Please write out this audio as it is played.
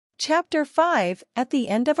Chapter 5 At the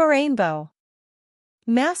End of a Rainbow.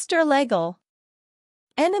 Master Legal.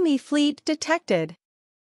 Enemy fleet detected.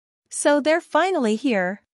 So they're finally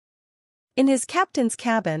here. In his captain's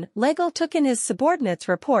cabin, Legal took in his subordinate's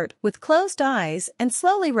report with closed eyes and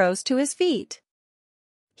slowly rose to his feet.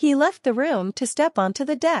 He left the room to step onto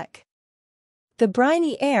the deck. The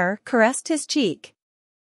briny air caressed his cheek.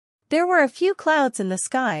 There were a few clouds in the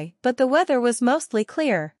sky, but the weather was mostly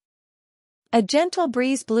clear. A gentle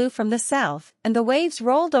breeze blew from the south, and the waves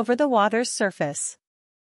rolled over the water's surface.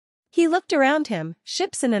 He looked around him,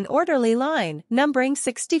 ships in an orderly line, numbering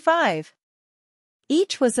 65.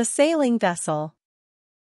 Each was a sailing vessel.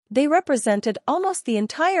 They represented almost the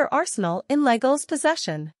entire arsenal in Legal's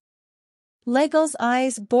possession. Legal's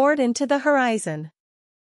eyes bored into the horizon.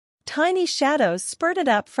 Tiny shadows spurted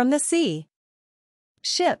up from the sea.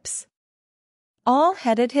 Ships. All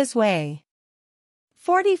headed his way.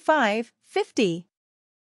 45, 50.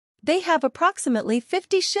 They have approximately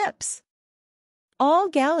 50 ships. All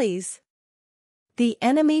galleys. The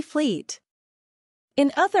enemy fleet.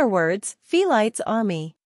 In other words, Phelite's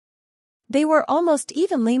army. They were almost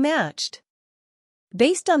evenly matched.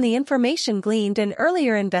 Based on the information gleaned in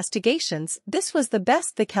earlier investigations, this was the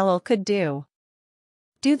best the Kellel could do.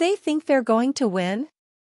 Do they think they're going to win?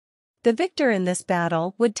 The victor in this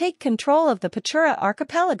battle would take control of the Pachura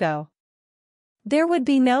archipelago. There would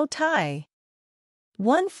be no tie.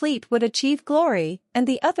 One fleet would achieve glory, and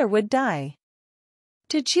the other would die.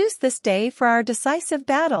 To choose this day for our decisive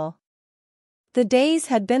battle. The days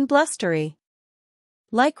had been blustery.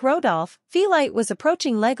 Like Rodolphe, Phelite was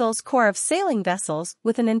approaching Legal's corps of sailing vessels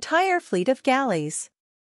with an entire fleet of galleys.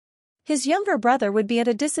 His younger brother would be at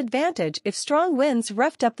a disadvantage if strong winds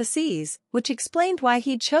roughed up the seas, which explained why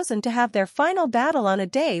he'd chosen to have their final battle on a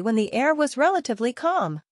day when the air was relatively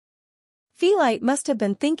calm. Phelite must have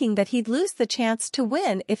been thinking that he'd lose the chance to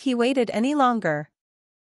win if he waited any longer.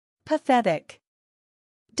 Pathetic.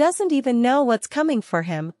 Doesn't even know what's coming for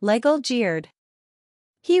him, Legal jeered.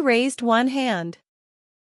 He raised one hand.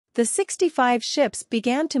 The 65 ships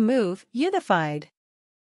began to move, unified.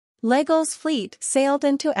 Legal's fleet sailed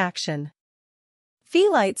into action.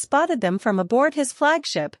 Phelite spotted them from aboard his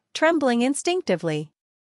flagship, trembling instinctively.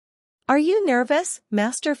 "Are you nervous,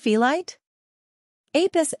 Master Phelite?"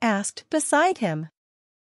 Apis asked beside him.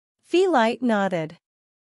 Phelite nodded.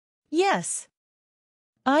 "Yes.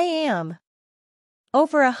 I am."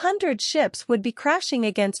 Over 100 ships would be crashing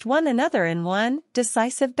against one another in one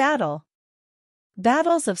decisive battle.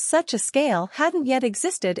 Battles of such a scale hadn't yet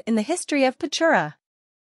existed in the history of Pachura.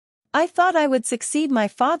 I thought I would succeed my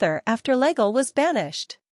father after Legal was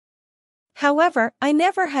banished. However, I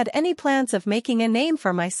never had any plans of making a name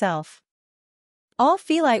for myself. All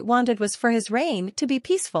Phelite wanted was for his reign to be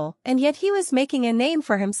peaceful, and yet he was making a name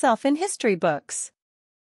for himself in history books.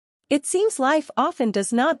 It seems life often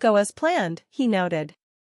does not go as planned, he noted.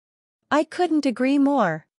 I couldn't agree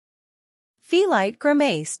more. Phelite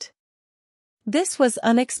grimaced. This was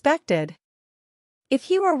unexpected. If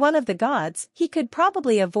he were one of the gods, he could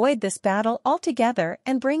probably avoid this battle altogether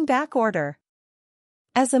and bring back order.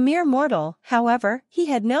 As a mere mortal, however, he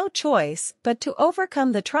had no choice but to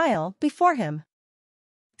overcome the trial before him.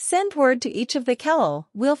 Send word to each of the Kellel,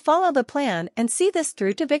 we'll follow the plan and see this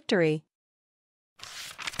through to victory.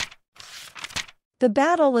 The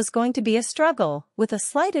battle was going to be a struggle, with a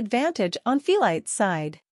slight advantage on Phelite's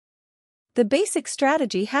side. The basic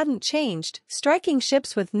strategy hadn't changed, striking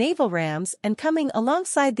ships with naval rams and coming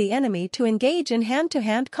alongside the enemy to engage in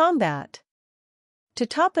hand-to-hand combat. To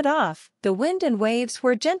top it off, the wind and waves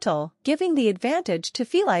were gentle, giving the advantage to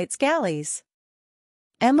Phelite's galleys.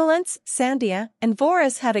 Emelance, Sandia, and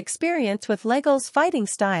Voris had experience with Legal's fighting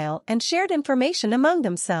style and shared information among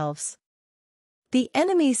themselves. The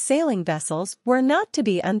enemy's sailing vessels were not to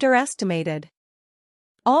be underestimated.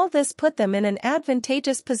 All this put them in an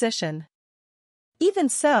advantageous position. Even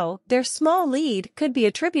so, their small lead could be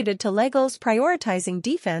attributed to Legal's prioritizing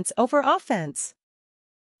defense over offense.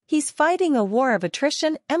 He's fighting a war of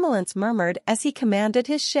attrition, Emelance murmured as he commanded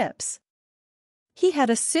his ships. He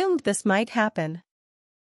had assumed this might happen.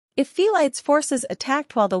 If Phelite's forces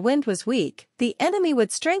attacked while the wind was weak, the enemy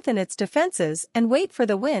would strengthen its defenses and wait for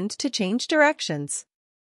the wind to change directions.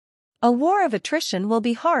 A war of attrition will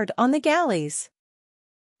be hard on the galleys.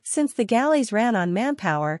 Since the galleys ran on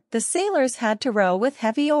manpower, the sailors had to row with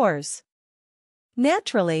heavy oars.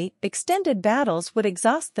 Naturally, extended battles would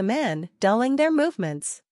exhaust the men, dulling their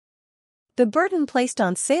movements. The burden placed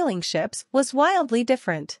on sailing ships was wildly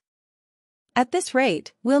different. At this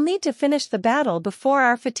rate, we'll need to finish the battle before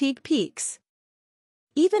our fatigue peaks.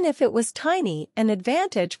 Even if it was tiny, an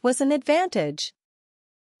advantage was an advantage.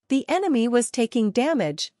 The enemy was taking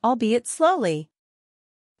damage, albeit slowly.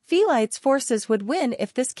 Phylaite's forces would win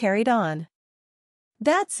if this carried on.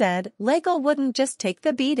 That said, Lego wouldn't just take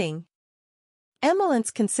the beating.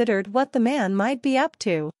 Emelance considered what the man might be up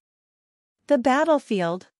to. The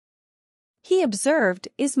battlefield, he observed,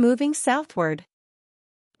 is moving southward.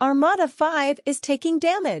 Armada 5 is taking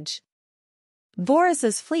damage.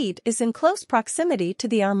 Boris's fleet is in close proximity to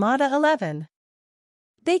the Armada 11.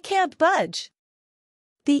 They can't budge.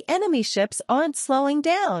 The enemy ships aren't slowing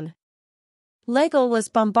down. Lego was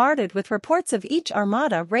bombarded with reports of each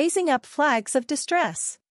armada raising up flags of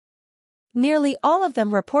distress. Nearly all of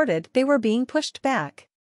them reported they were being pushed back.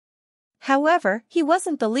 However, he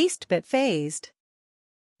wasn't the least bit fazed.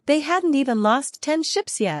 They hadn't even lost 10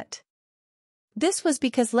 ships yet. This was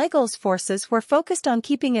because Lego's forces were focused on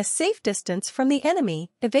keeping a safe distance from the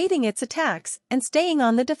enemy, evading its attacks, and staying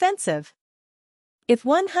on the defensive. If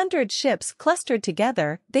 100 ships clustered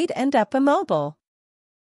together, they'd end up immobile.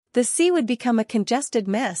 The sea would become a congested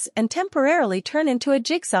mess and temporarily turn into a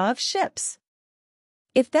jigsaw of ships.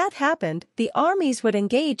 If that happened, the armies would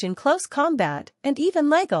engage in close combat, and even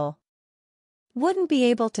Lego wouldn't be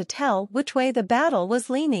able to tell which way the battle was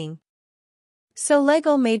leaning. So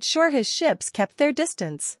Lego made sure his ships kept their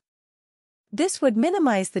distance. This would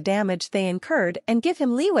minimize the damage they incurred and give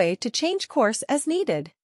him leeway to change course as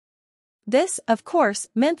needed. This, of course,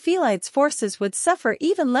 meant Phylaite's forces would suffer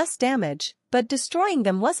even less damage, but destroying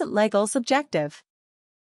them wasn't Lego's objective.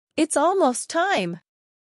 It's almost time.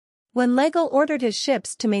 When Lego ordered his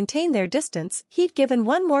ships to maintain their distance, he'd given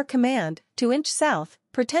one more command, to inch south,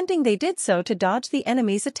 pretending they did so to dodge the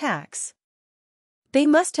enemy's attacks. They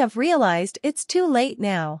must have realized it's too late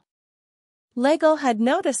now. Lego had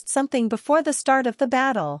noticed something before the start of the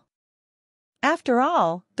battle. After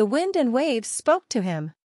all, the wind and waves spoke to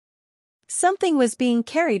him. Something was being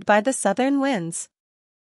carried by the southern winds.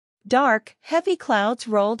 Dark, heavy clouds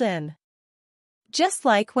rolled in. Just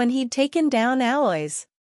like when he'd taken down alloys.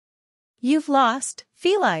 You've lost,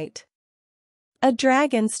 Phylaite. A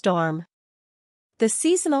dragon storm. The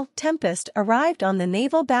seasonal tempest arrived on the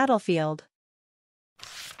naval battlefield.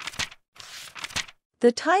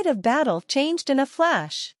 The tide of battle changed in a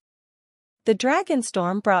flash. The dragon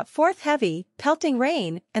storm brought forth heavy, pelting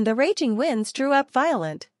rain, and the raging winds drew up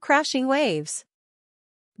violent, crashing waves.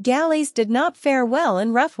 Galleys did not fare well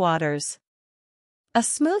in rough waters. A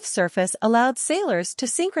smooth surface allowed sailors to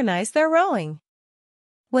synchronize their rowing.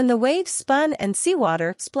 When the waves spun and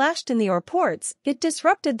seawater splashed in the oar ports, it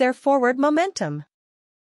disrupted their forward momentum.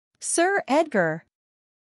 Sir Edgar,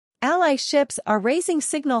 Ally ships are raising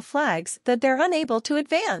signal flags that they're unable to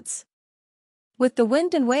advance. With the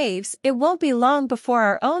wind and waves, it won't be long before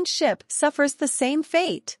our own ship suffers the same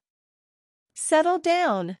fate. Settle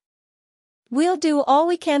down. We'll do all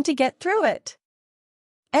we can to get through it.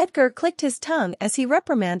 Edgar clicked his tongue as he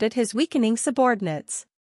reprimanded his weakening subordinates.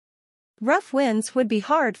 Rough winds would be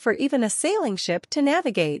hard for even a sailing ship to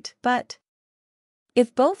navigate, but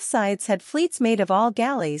if both sides had fleets made of all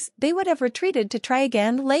galleys, they would have retreated to try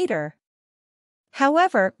again later.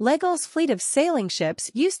 However, Lego's fleet of sailing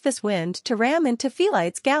ships used this wind to ram into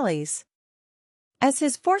Phylaite's galleys. As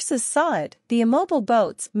his forces saw it, the immobile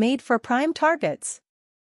boats made for prime targets.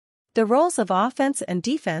 The roles of offense and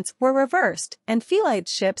defense were reversed, and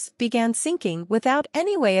Phylaite's ships began sinking without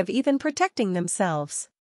any way of even protecting themselves.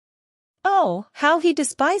 Oh, how he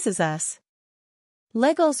despises us!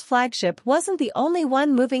 Lego's flagship wasn't the only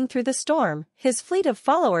one moving through the storm, his fleet of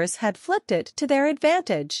followers had flipped it to their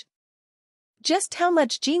advantage. Just how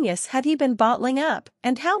much genius had he been bottling up,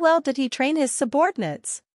 and how well did he train his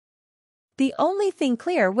subordinates? The only thing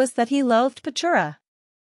clear was that he loathed Pachura.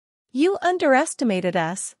 You underestimated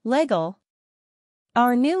us, Lego.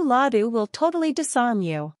 Our new Ladu will totally disarm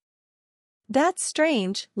you. That's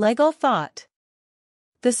strange, Lego thought.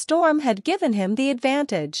 The storm had given him the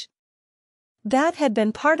advantage. That had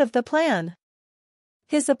been part of the plan.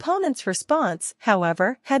 His opponent's response,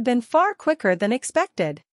 however, had been far quicker than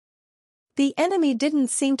expected. The enemy didn't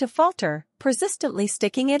seem to falter, persistently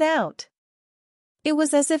sticking it out. It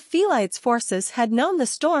was as if Phylaite's forces had known the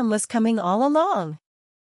storm was coming all along.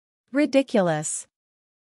 Ridiculous.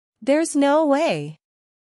 There's no way.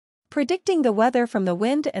 Predicting the weather from the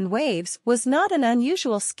wind and waves was not an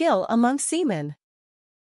unusual skill among seamen.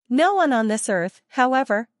 No one on this earth,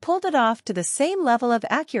 however, pulled it off to the same level of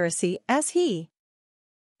accuracy as he.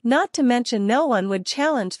 Not to mention no one would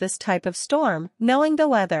challenge this type of storm, knowing the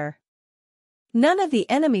weather. None of the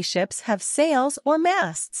enemy ships have sails or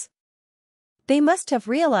masts. They must have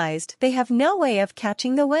realized they have no way of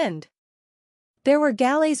catching the wind. There were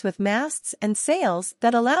galleys with masts and sails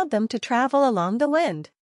that allowed them to travel along the wind.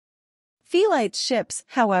 Phelite's ships,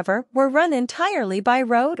 however, were run entirely by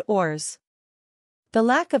rowed oars. The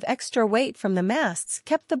lack of extra weight from the masts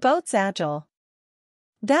kept the boats agile.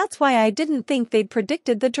 That's why I didn't think they'd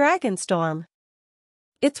predicted the dragon storm.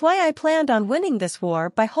 It's why I planned on winning this war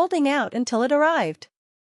by holding out until it arrived.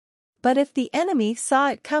 But if the enemy saw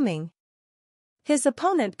it coming, his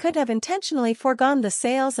opponent could have intentionally foregone the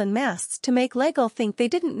sails and masts to make Legel think they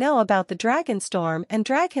didn't know about the dragon storm and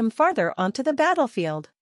drag him farther onto the battlefield.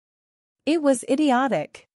 It was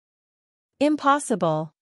idiotic.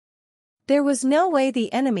 Impossible. There was no way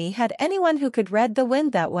the enemy had anyone who could read the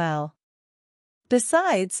wind that well.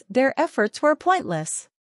 Besides, their efforts were pointless.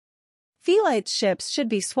 Phelite's ships should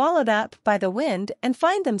be swallowed up by the wind and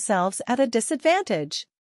find themselves at a disadvantage.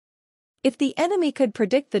 If the enemy could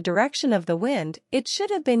predict the direction of the wind, it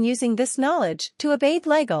should have been using this knowledge to evade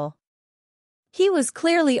Legel. He was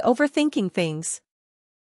clearly overthinking things.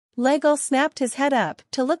 Legel snapped his head up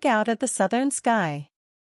to look out at the southern sky.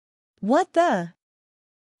 What the?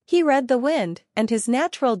 He read the wind, and his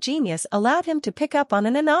natural genius allowed him to pick up on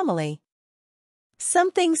an anomaly.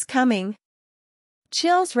 Something's coming.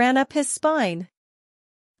 Chills ran up his spine.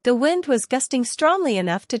 The wind was gusting strongly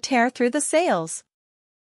enough to tear through the sails.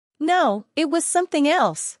 No, it was something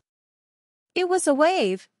else. It was a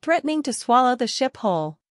wave, threatening to swallow the ship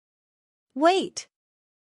whole. Wait.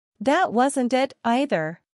 That wasn't it,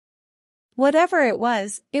 either. Whatever it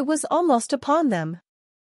was almost upon them.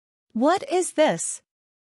 What is this?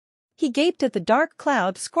 He gaped at the dark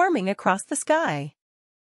cloud squirming across the sky.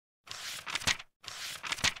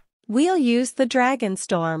 We'll use the dragon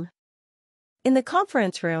storm. In the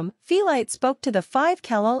conference room, Phelite spoke to the 5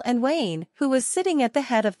 Kellel and Wayne, who was sitting at the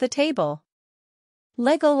head of the table.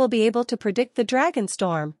 Legel will be able to predict the dragon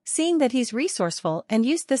storm, seeing that he's resourceful and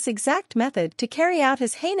used this exact method to carry out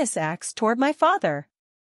his heinous acts toward my father.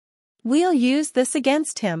 We'll use this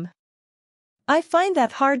against him. I find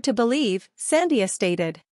that hard to believe, Sandia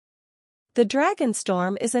stated. The dragon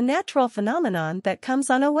storm is a natural phenomenon that comes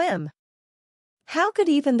on a whim. How could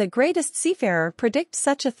even the greatest seafarer predict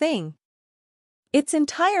such a thing? It's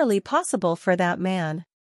entirely possible for that man.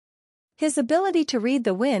 His ability to read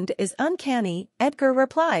the wind is uncanny, Edgar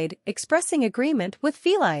replied, expressing agreement with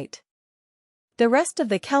Phelite. The rest of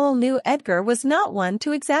the Kellel knew Edgar was not one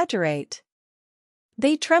to exaggerate.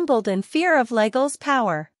 They trembled in fear of Legel's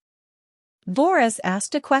power. Voras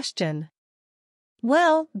asked a question.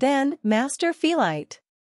 Well, then, Master Phelite.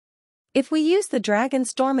 If we use the dragon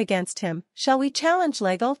storm against him, shall we challenge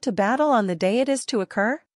Legel to battle on the day it is to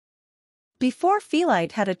occur? Before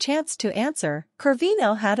Phelite had a chance to answer,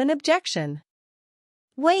 Corvino had an objection.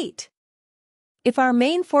 Wait. If our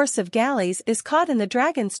main force of galleys is caught in the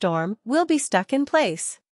dragon storm, we'll be stuck in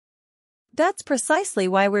place. That's precisely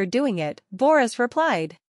why we're doing it, Voras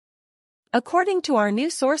replied. According to our new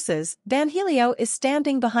sources, Vanhelio is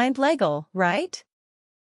standing behind Legel, right?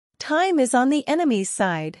 Time is on the enemy's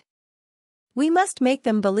side. We must make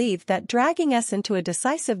them believe that dragging us into a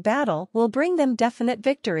decisive battle will bring them definite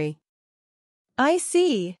victory. I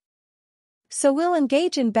see. So we'll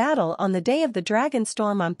engage in battle on the day of the dragon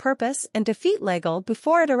storm on purpose and defeat Legel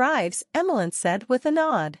before it arrives, Emmeline said with a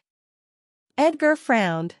nod. Edgar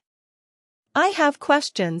frowned. I have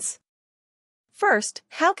questions. First,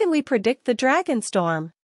 how can we predict the dragon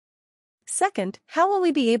storm? Second, how will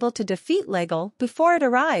we be able to defeat Legel before it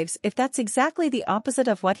arrives if that's exactly the opposite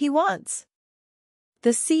of what he wants?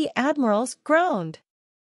 The sea admirals groaned.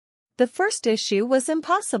 The first issue was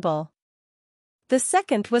impossible. The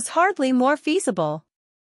second was hardly more feasible.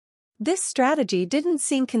 This strategy didn't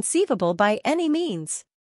seem conceivable by any means.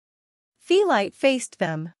 Phelite faced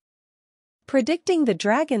them. Predicting the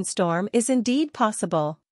dragon storm is indeed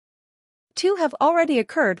possible. 2 have already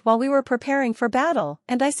occurred while we were preparing for battle,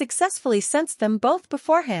 and I successfully sensed them both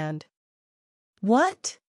beforehand.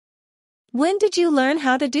 What? When did you learn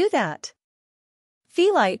how to do that?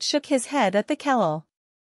 Phelite shook his head at the Kellel.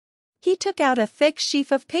 He took out a thick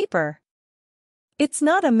sheaf of paper. It's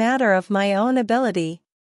not a matter of my own ability.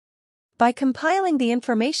 By compiling the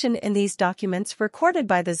information in these documents recorded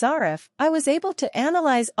by the Zarif, I was able to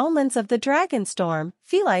analyze omens of the dragon storm,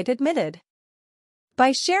 Phelite admitted.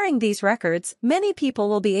 By sharing these records, many people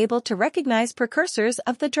will be able to recognize precursors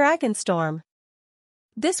of the dragon storm.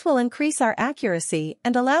 This will increase our accuracy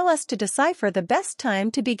and allow us to decipher the best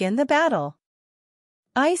time to begin the battle.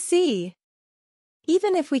 I see.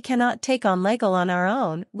 Even if we cannot take on Legel on our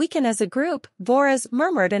own, we can as a group, Voras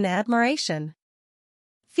murmured in admiration.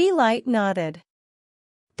 Phelite nodded.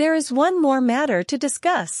 There is one more matter to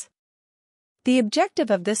discuss. The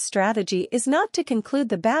objective of this strategy is not to conclude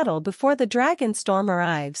the battle before the dragon storm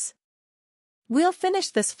arrives. We'll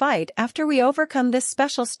finish this fight after we overcome this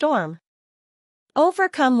special storm.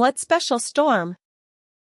 Overcome what special storm?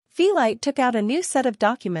 Phelite took out a new set of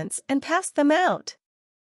documents and passed them out.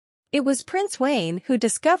 It was Prince Wayne who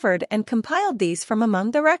discovered and compiled these from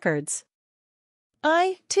among the records.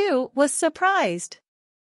 I, too, was surprised.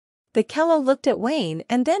 The Kello looked at Wayne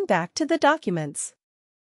and then back to the documents.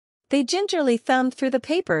 They gingerly thumbed through the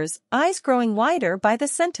papers, eyes growing wider by the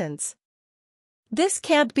sentence. This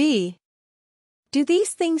can't be. Do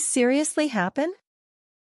these things seriously happen?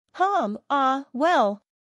 Well.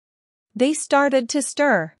 They started to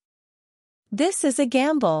stir. This is a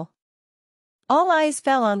gamble. All eyes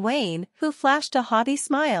fell on Wayne, who flashed a haughty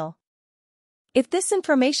smile. If this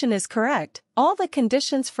information is correct, all the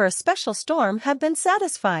conditions for a special storm have been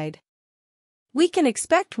satisfied. We can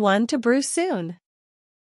expect one to brew soon.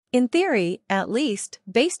 In theory, at least,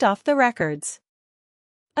 based off the records.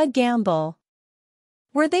 A gamble.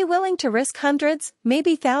 Were they willing to risk hundreds,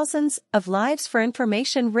 maybe thousands, of lives for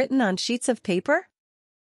information written on sheets of paper?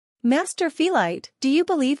 Master Phelite, do you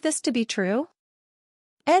believe this to be true?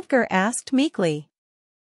 Edgar asked meekly.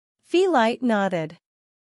 Phelite nodded.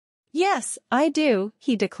 Yes, I do,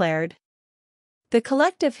 he declared. The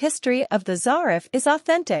collective history of the Zarif is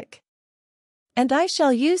authentic. And I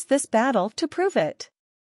shall use this battle to prove it.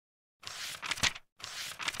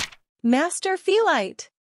 Master Phelite!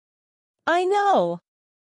 I know!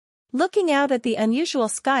 Looking out at the unusual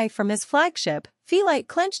sky from his flagship, Phelite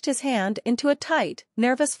clenched his hand into a tight,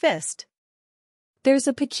 nervous fist. There's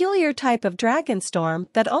a peculiar type of dragon storm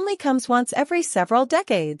that only comes once every several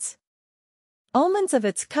decades. Omens of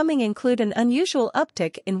its coming include an unusual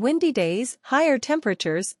uptick in windy days, higher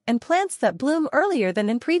temperatures, and plants that bloom earlier than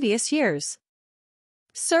in previous years.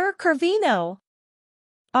 Sir Corvino!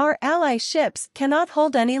 Our ally ships cannot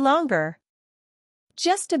hold any longer.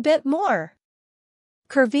 Just a bit more.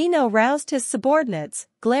 Corvino roused his subordinates,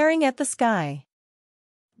 glaring at the sky.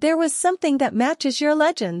 There was something that matches your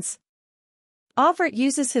legends. Avert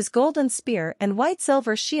uses his golden spear and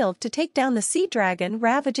white-silver shield to take down the sea dragon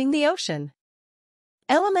ravaging the ocean.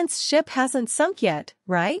 Element's ship hasn't sunk yet,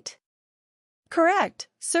 right? Correct,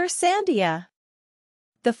 Sir Sandia.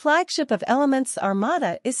 The flagship of Element's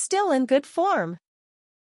armada is still in good form.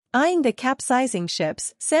 Eyeing the capsizing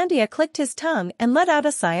ships, Sandia clicked his tongue and let out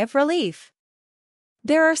a sigh of relief.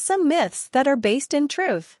 There are some myths that are based in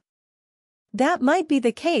truth. That might be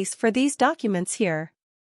the case for these documents here.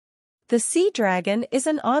 The sea dragon is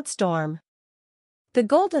an odd storm. The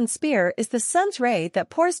golden spear is the sun's ray that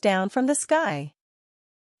pours down from the sky.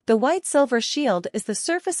 The white-silver shield is the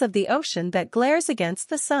surface of the ocean that glares against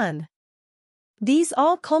the sun. These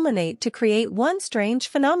all culminate to create one strange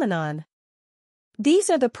phenomenon. These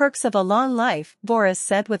are the perks of a long life, Boris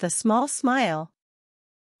said with a small smile.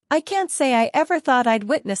 I can't say I ever thought I'd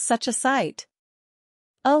witness such a sight.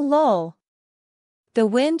 A lull. The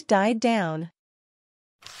wind died down.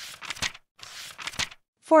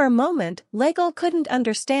 For a moment, Legel couldn't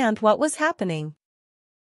understand what was happening.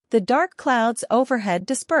 The dark clouds overhead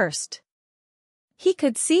dispersed. He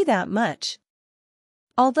could see that much.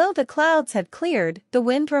 Although the clouds had cleared, the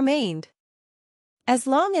wind remained. As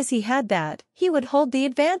long as he had that, he would hold the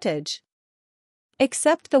advantage.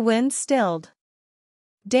 Except the wind stilled.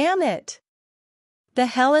 Damn it! The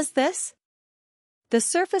hell is this? The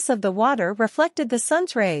surface of the water reflected the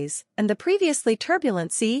sun's rays, and the previously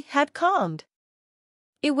turbulent sea had calmed.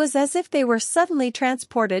 It was as if they were suddenly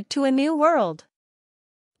transported to a new world.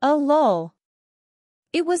 A lull.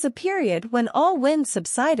 It was a period when all wind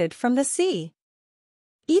subsided from the sea.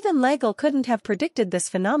 Even Legel couldn't have predicted this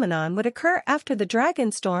phenomenon would occur after the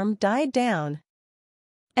dragon storm died down.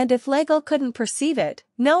 And if Legel couldn't perceive it,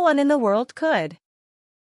 no one in the world could.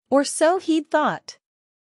 Or so he'd thought.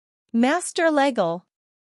 Master Legel.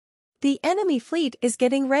 The enemy fleet is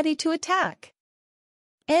getting ready to attack.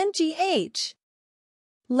 NGH.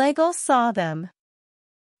 Legel saw them.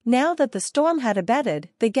 Now that the storm had abated,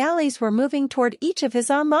 the galleys were moving toward each of his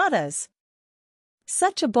armadas.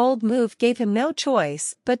 Such a bold move gave him no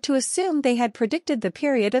choice but to assume they had predicted the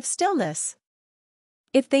period of stillness.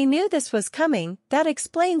 If they knew this was coming, that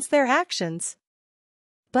explains their actions.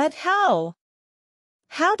 But how?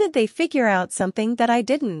 How did they figure out something that I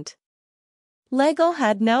didn't? Legel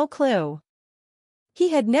had no clue. He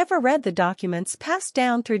had never read the documents passed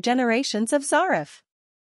down through generations of Zarif.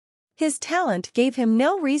 His talent gave him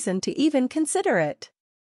no reason to even consider it.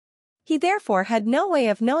 He therefore had no way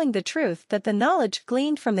of knowing the truth that the knowledge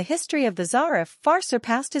gleaned from the history of the Zarif far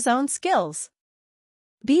surpassed his own skills.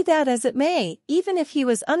 Be that as it may, even if he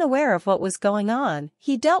was unaware of what was going on,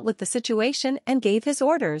 he dealt with the situation and gave his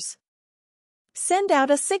orders. Send out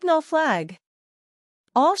a signal flag.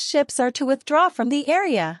 All ships are to withdraw from the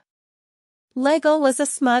area. Legel was a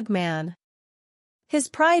smug man. his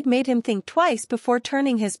pride made him think twice before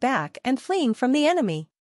turning his back and fleeing from the enemy.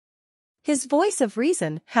 His voice of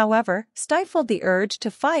reason, however, stifled the urge to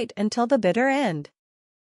fight until the bitter end.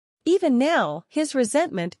 Even now, his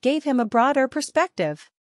resentment gave him a broader perspective.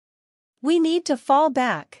 We need to fall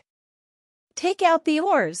back. Take out the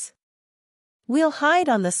oars. We'll hide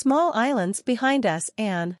on the small islands behind us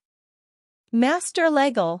and... Master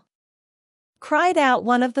Legal! Cried out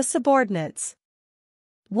one of the subordinates.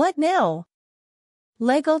 What now?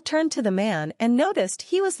 Legal turned to the man and noticed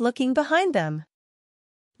he was looking behind them.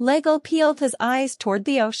 Legal peeled his eyes toward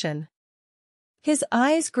the ocean. His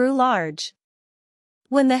eyes grew large.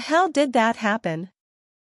 When the hell did that happen?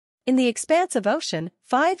 In the expanse of ocean,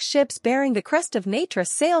 5 ships bearing the crest of Natra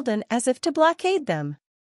sailed in as if to blockade them.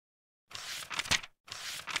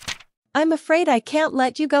 I'm afraid I can't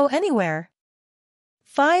let you go anywhere.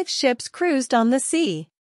 5 ships cruised on the sea.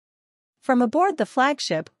 From aboard the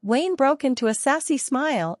flagship, Wayne broke into a sassy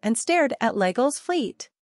smile and stared at Legal's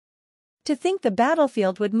fleet. To think the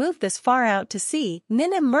battlefield would move this far out to sea,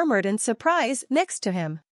 Ninim murmured in surprise next to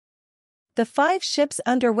him. The 5 ships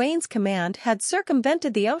under Wayne's command had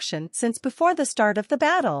circumvented the ocean since before the start of the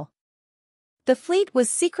battle. The fleet was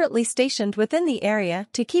secretly stationed within the area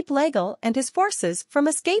to keep Legal and his forces from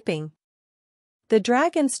escaping. The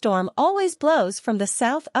dragon storm always blows from the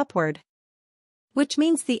south upward. Which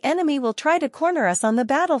means the enemy will try to corner us on the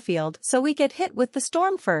battlefield so we get hit with the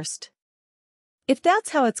storm first. If that's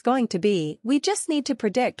how it's going to be, we just need to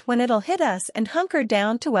predict when it'll hit us and hunker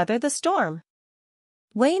down to weather the storm.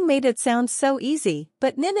 Wayne made it sound so easy,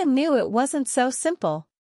 but Ninim knew it wasn't so simple.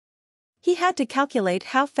 He had to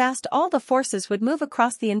calculate how fast all the forces would move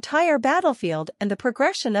across the entire battlefield and the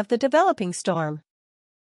progression of the developing storm.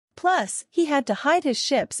 Plus, he had to hide his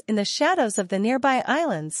ships in the shadows of the nearby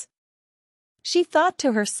islands. She thought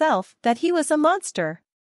to herself that he was a monster.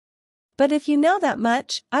 But if you know that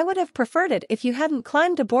much, I would have preferred it if you hadn't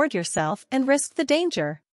climbed aboard yourself and risked the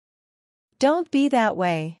danger. Don't be that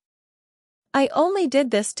way. I only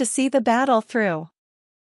did this to see the battle through.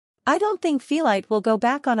 I don't think Phelite will go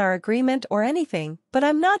back on our agreement or anything, but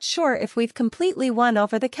I'm not sure if we've completely won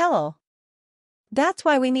over the Kellel. That's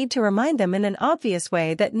why we need to remind them in an obvious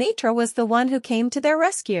way that Natra was the one who came to their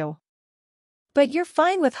rescue. But you're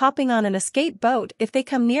fine with hopping on an escape boat if they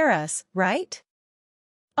come near us, right?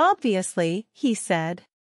 Obviously, he said.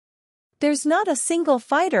 There's not a single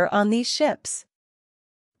fighter on these ships.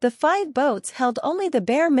 The 5 boats held only the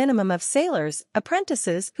bare minimum of sailors,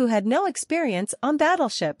 apprentices who had no experience on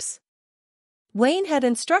battleships. Wayne had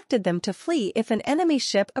instructed them to flee if an enemy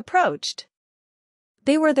ship approached.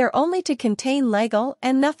 They were there only to contain Legal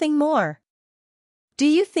and nothing more. Do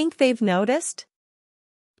you think they've noticed?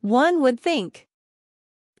 One would think.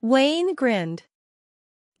 Wayne grinned.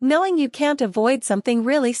 Knowing you can't avoid something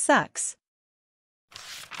really sucks.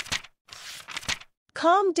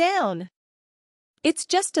 Calm down. It's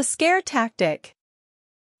just a scare tactic.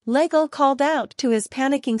 Legal called out to his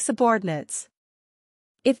panicking subordinates.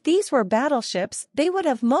 If these were battleships, they would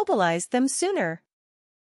have mobilized them sooner.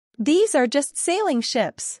 These are just sailing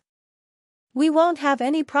ships. We won't have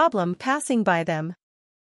any problem passing by them.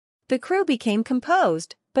 The crew became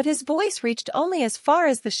composed, but his voice reached only as far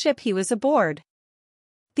as the ship he was aboard.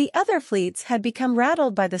 The other fleets had become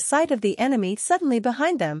rattled by the sight of the enemy suddenly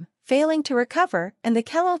behind them, failing to recover, and the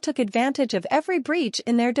Kellel took advantage of every breach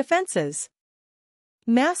in their defenses.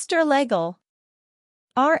 Master Legal.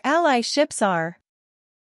 Our ally ships are.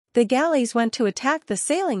 The galleys went to attack the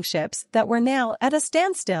sailing ships that were now at a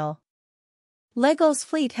standstill. Legal's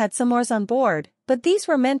fleet had some oars on board, but these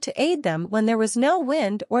were meant to aid them when there was no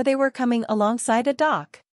wind or they were coming alongside a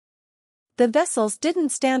dock. The vessels didn't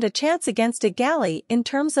stand a chance against a galley in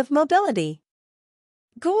terms of mobility.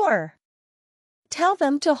 Gore! Tell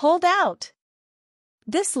them to hold out.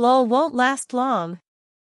 This lull won't last long.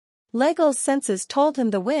 Legal's senses told him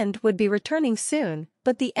the wind would be returning soon,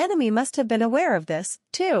 but the enemy must have been aware of this,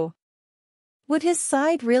 too. Would his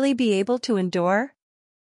side really be able to endure?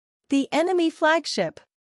 The enemy flagship.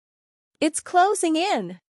 It's closing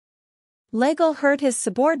in. Legal heard his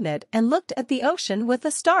subordinate and looked at the ocean with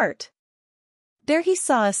a start. There he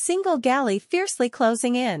saw a single galley fiercely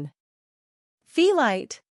closing in.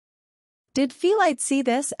 Phelite. Did Phelite see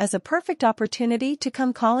this as a perfect opportunity to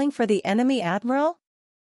come calling for the enemy admiral?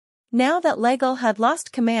 Now that Legal had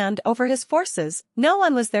lost command over his forces, no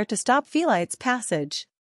one was there to stop Phelite's passage.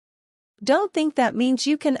 Don't think that means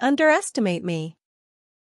you can underestimate me.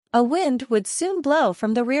 A wind would soon blow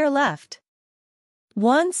from the rear left.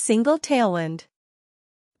 One single tailwind.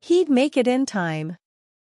 He'd make it in time.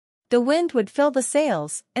 The wind would fill the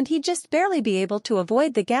sails, and he'd just barely be able to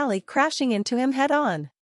avoid the galley crashing into him head-on.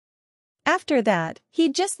 After that,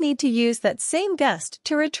 he'd just need to use that same gust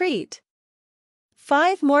to retreat.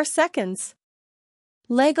 5 more seconds.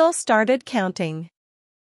 Lego started counting.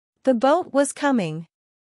 The boat was coming.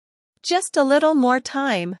 Just a little more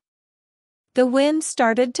time. The wind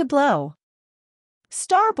started to blow.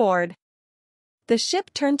 Starboard! The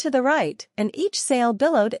ship turned to the right, and each sail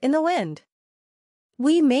billowed in the wind.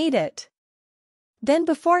 We made it. Then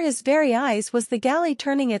before his very eyes was the galley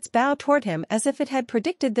turning its bow toward him as if it had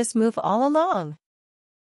predicted this move all along.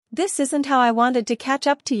 This isn't how I wanted to catch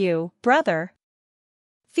up to you, brother.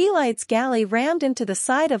 Felite's galley rammed into the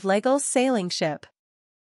side of Lego's sailing ship.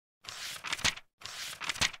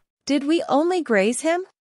 Did we only graze him?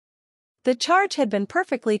 The charge had been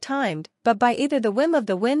perfectly timed, but by either the whim of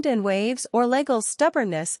the wind and waves or Lego's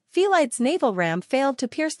stubbornness, Felite's naval ram failed to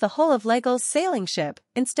pierce the hull of Lego's sailing ship,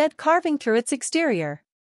 instead carving through its exterior.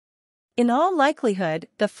 In all likelihood,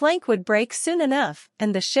 the flank would break soon enough,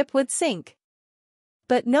 and the ship would sink.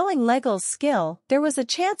 But knowing Lego's skill, there was a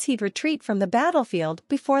chance he'd retreat from the battlefield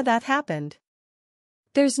before that happened.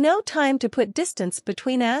 There's no time to put distance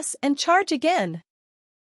between us and charge again.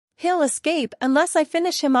 He'll escape unless I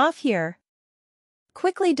finish him off here.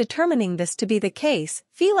 Quickly determining this to be the case,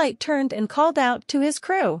 Felite turned and called out to his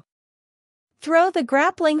crew. Throw the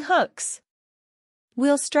grappling hooks.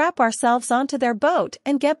 We'll strap ourselves onto their boat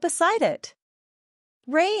and get beside it.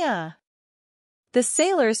 Rhea! The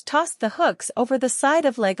sailors tossed the hooks over the side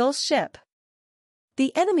of Lego's ship.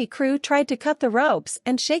 The enemy crew tried to cut the ropes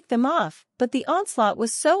and shake them off, but the onslaught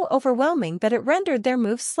was so overwhelming that it rendered their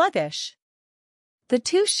moves sluggish. The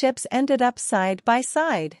two ships ended up side by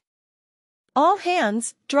side. All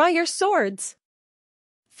hands, draw your swords!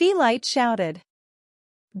 Felite shouted.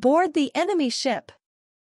 Board the enemy ship!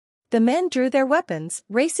 The men drew their weapons,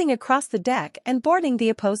 racing across the deck and boarding the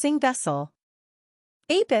opposing vessel.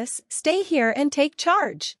 Apis, stay here and take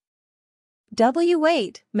charge.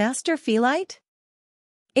 Wait, Master Felite?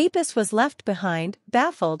 Apis was left behind,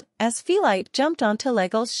 baffled, as Felite jumped onto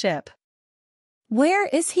Lego's ship. Where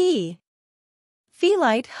is he?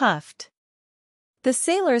 Felite huffed. The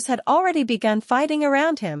sailors had already begun fighting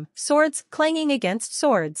around him, swords clanging against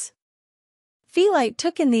swords. Felite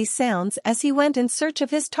took in these sounds as he went in search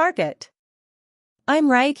of his target.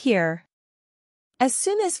 I'm right here. As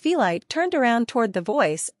soon as Felite turned around toward the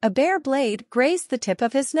voice, a bare blade grazed the tip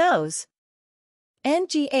of his nose.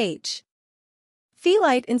 NGH.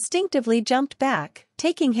 Felite instinctively jumped back,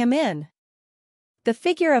 taking him in. The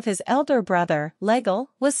figure of his elder brother,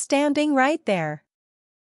 Lego, was standing right there.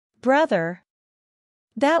 Brother.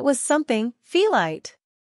 That was something, Felite.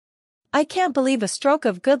 I can't believe a stroke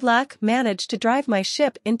of good luck managed to drive my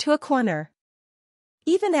ship into a corner.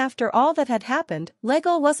 Even after all that had happened,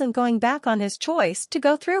 Lego wasn't going back on his choice to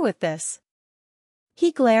go through with this.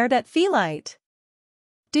 He glared at Felite.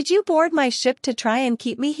 Did you board my ship to try and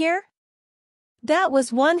keep me here? That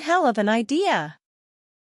was one hell of an idea.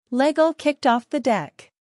 Lego kicked off the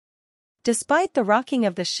deck. Despite the rocking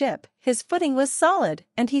of the ship, his footing was solid,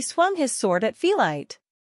 and he swung his sword at Felite.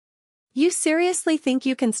 You seriously think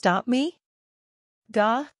you can stop me?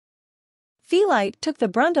 Gah! Felite took the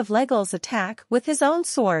brunt of Lego's attack with his own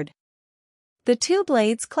sword. The two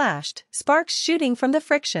blades clashed, sparks shooting from the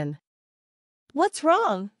friction. What's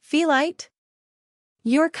wrong, Felite?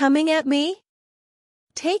 You're coming at me?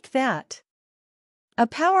 Take that. A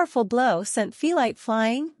powerful blow sent Felite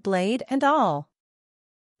flying, blade and all.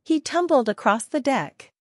 He tumbled across the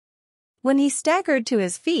deck. When he staggered to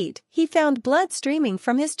his feet, he found blood streaming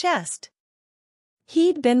from his chest.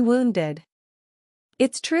 He'd been wounded.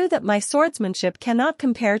 It's true that my swordsmanship cannot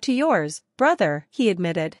compare to yours, brother, he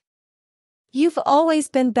admitted. You've always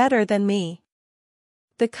been better than me.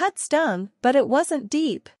 The cut stung, but it wasn't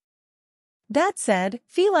deep. That said,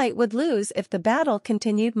 Felite would lose if the battle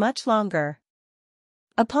continued much longer.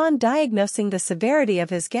 Upon diagnosing the severity of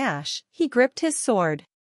his gash, he gripped his sword.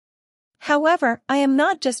 However, I am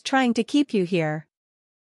not just trying to keep you here.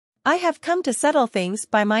 I have come to settle things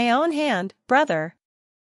by my own hand, brother.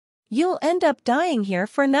 You'll end up dying here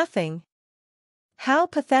for nothing. How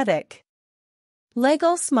pathetic.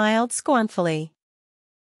 Lego smiled scornfully.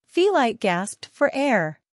 Felite gasped for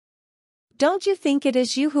air. Don't you think it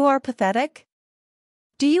is you who are pathetic?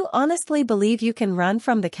 Do you honestly believe you can run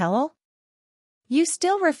from the Kellel? You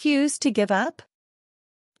still refuse to give up?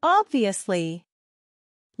 Obviously.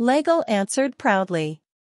 Lego answered proudly.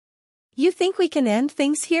 You think we can end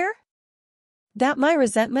things here? That my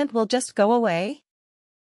resentment will just go away?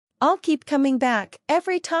 I'll keep coming back,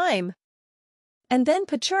 every time. And then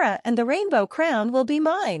Pachura and the rainbow crown will be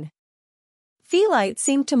mine. Felite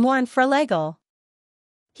seemed to mourn for Lego.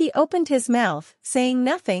 He opened his mouth, saying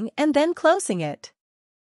nothing and then closing it.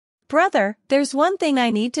 Brother, there's one thing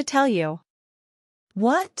I need to tell you.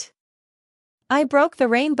 What? I broke the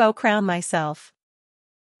rainbow crown myself.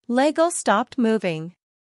 Lego stopped moving.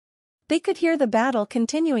 They could hear the battle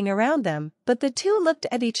continuing around them, but the two looked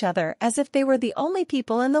at each other as if they were the only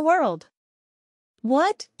people in the world.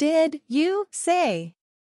 What did you say?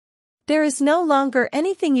 There is no longer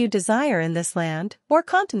anything you desire in this land or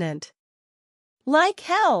continent. Like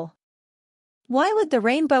hell. Why would the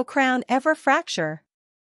rainbow crown ever fracture?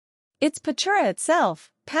 It's Pachura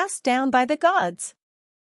itself, passed down by the gods.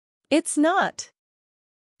 It's not.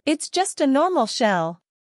 It's just a normal shell.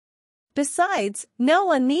 Besides, no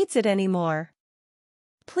one needs it anymore.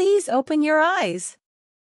 Please open your eyes.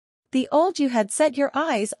 The old you had set your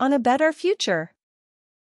eyes on a better future.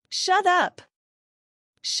 Shut up.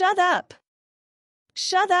 Shut up.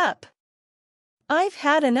 Shut up. I've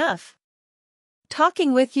had enough.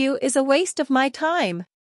 Talking with you is a waste of my time.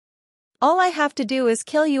 All I have to do is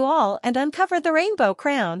kill you all and uncover the rainbow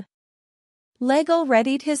crown. Lego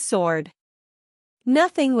readied his sword.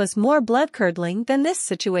 Nothing was more blood-curdling than this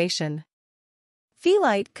situation.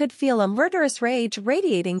 Felite could feel a murderous rage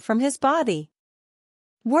radiating from his body.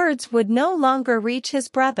 Words would no longer reach his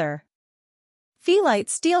brother. Felite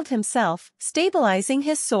steeled himself, stabilizing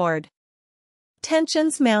his sword.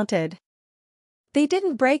 Tensions mounted. They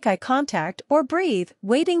didn't break eye contact or breathe,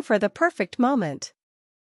 waiting for the perfect moment.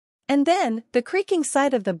 And then, the creaking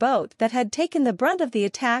side of the boat that had taken the brunt of the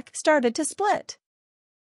attack started to split.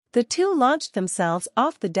 The two launched themselves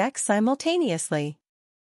off the deck simultaneously.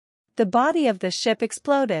 The body of the ship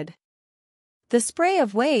exploded. The spray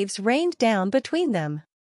of waves rained down between them.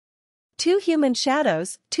 Two human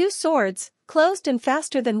shadows, two swords, closed in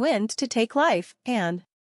faster than wind to take life, and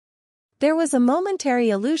there was a momentary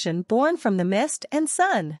illusion born from the mist and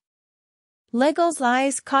sun. Lego's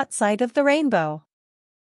eyes caught sight of the rainbow.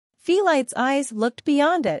 Felite's eyes looked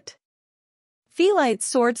beyond it. Felite's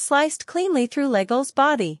sword sliced cleanly through Lego's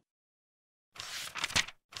body.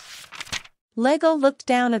 Lego looked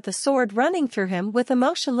down at the sword running through him with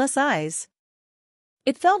emotionless eyes.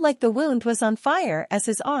 It felt like the wound was on fire as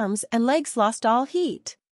his arms and legs lost all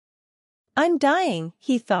heat. I'm dying,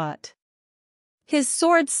 he thought. His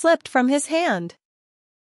sword slipped from his hand.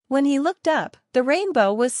 When he looked up, the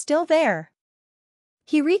rainbow was still there.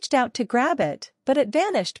 He reached out to grab it, but it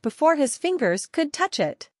vanished before his fingers could touch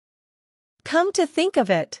it. Come to think of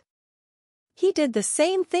it. He did the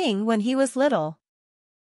same thing when he was little.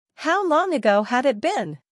 How long ago had it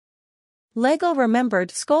been? Lego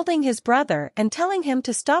remembered scolding his brother and telling him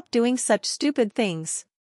to stop doing such stupid things.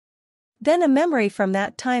 Then a memory from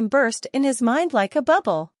that time burst in his mind like a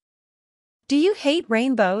bubble. Do you hate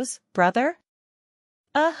rainbows, brother?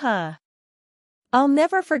 Uh-huh. I'll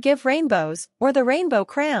never forgive rainbows, or the rainbow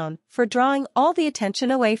crown, for drawing all the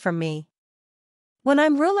attention away from me. When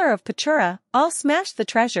I'm ruler of Pachura, I'll smash the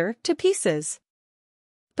treasure to pieces.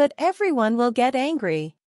 But everyone will get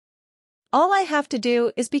angry. All I have to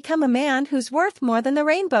do is become a man who's worth more than the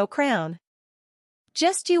rainbow crown.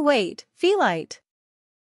 Just you wait, Felite.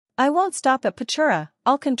 I won't stop at Pachura.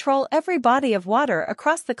 I'll control every body of water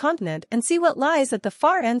across the continent and see what lies at the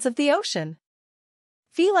far ends of the ocean.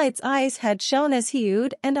 Felite's eyes had shone as he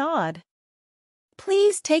oohed and awed.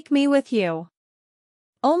 Please take me with you.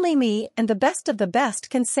 Only me and the best of the best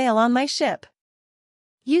can sail on my ship.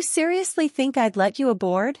 You seriously think I'd let you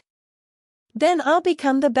aboard? Then I'll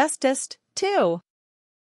become the bestest, too.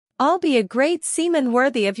 I'll be a great seaman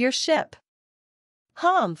worthy of your ship.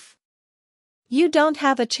 Humph. You don't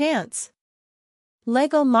have a chance.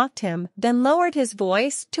 Lego mocked him, then lowered his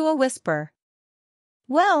voice to a whisper.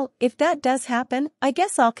 Well, if that does happen, I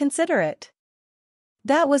guess I'll consider it.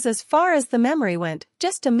 That was as far as the memory went,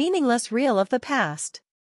 just a meaningless reel of the past.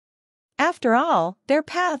 After all, their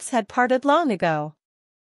paths had parted long ago.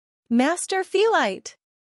 Master Felite!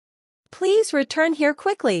 Please return here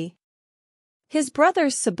quickly. His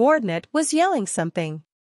brother's subordinate was yelling something.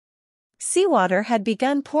 Seawater had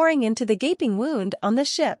begun pouring into the gaping wound on the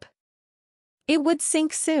ship. It would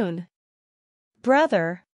sink soon.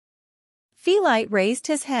 Brother. Felite raised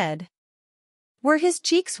his head. Were his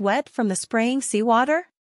cheeks wet from the spraying seawater?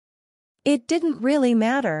 It didn't really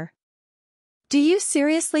matter. Do you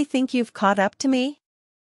seriously think you've caught up to me?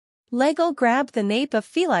 Lego grabbed the nape of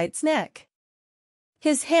Felite's neck.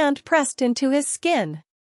 His hand pressed into his skin.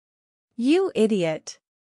 You idiot.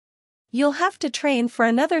 You'll have to train for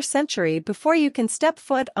another century before you can step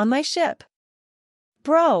foot on my ship.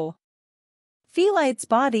 Bro. Felite's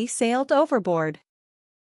body sailed overboard.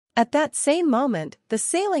 At that same moment, the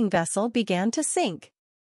sailing vessel began to sink.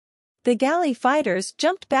 The galley fighters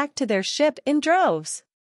jumped back to their ship in droves.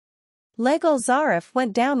 Legel Zarif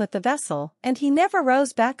went down with the vessel and he never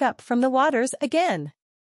rose back up from the waters again.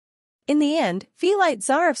 In the end, Felite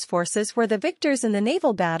Zarif's forces were the victors in the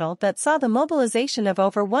naval battle that saw the mobilization of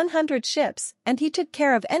over 100 ships, and he took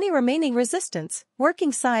care of any remaining resistance,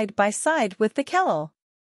 working side by side with the Kelal.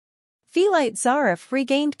 Felite Zarif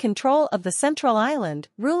regained control of the central island,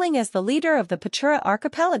 ruling as the leader of the Pachura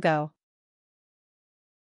archipelago.